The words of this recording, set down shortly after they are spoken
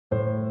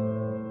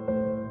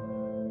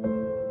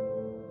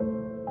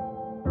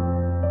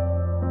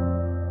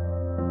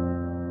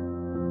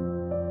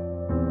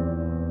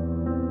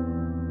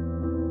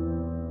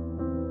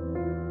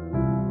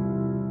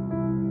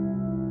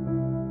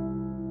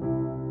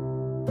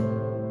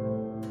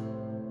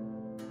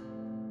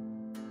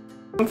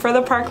For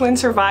the Parkland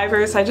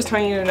survivors, I just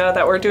want you to know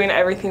that we're doing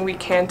everything we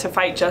can to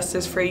fight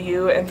justice for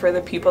you and for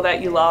the people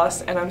that you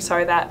lost, and I'm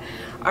sorry that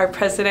our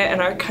president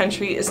and our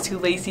country is too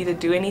lazy to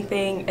do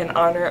anything in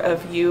honor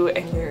of you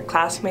and your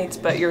classmates,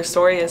 but your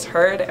story is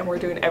heard and we're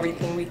doing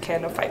everything we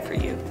can to fight for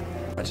you.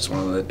 I just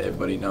want to let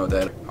everybody know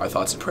that our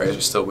thoughts and prayers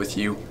are still with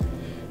you.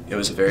 It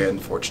was a very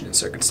unfortunate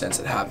circumstance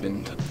that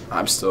happened.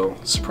 I'm still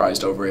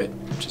surprised over it.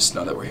 Just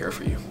know that we're here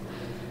for you.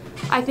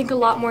 I think a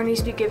lot more needs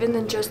to be given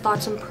than just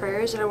thoughts and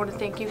prayers, and I want to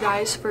thank you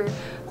guys for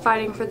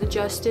fighting for the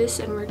justice,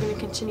 and we're going to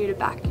continue to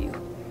back you.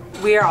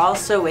 We are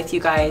also with you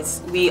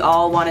guys. We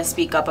all want to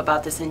speak up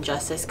about this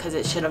injustice because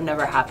it should have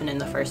never happened in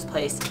the first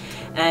place.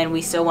 And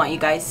we still want you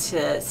guys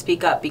to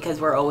speak up because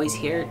we're always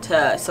here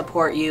to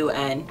support you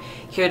and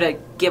here to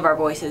give our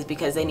voices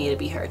because they need to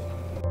be heard.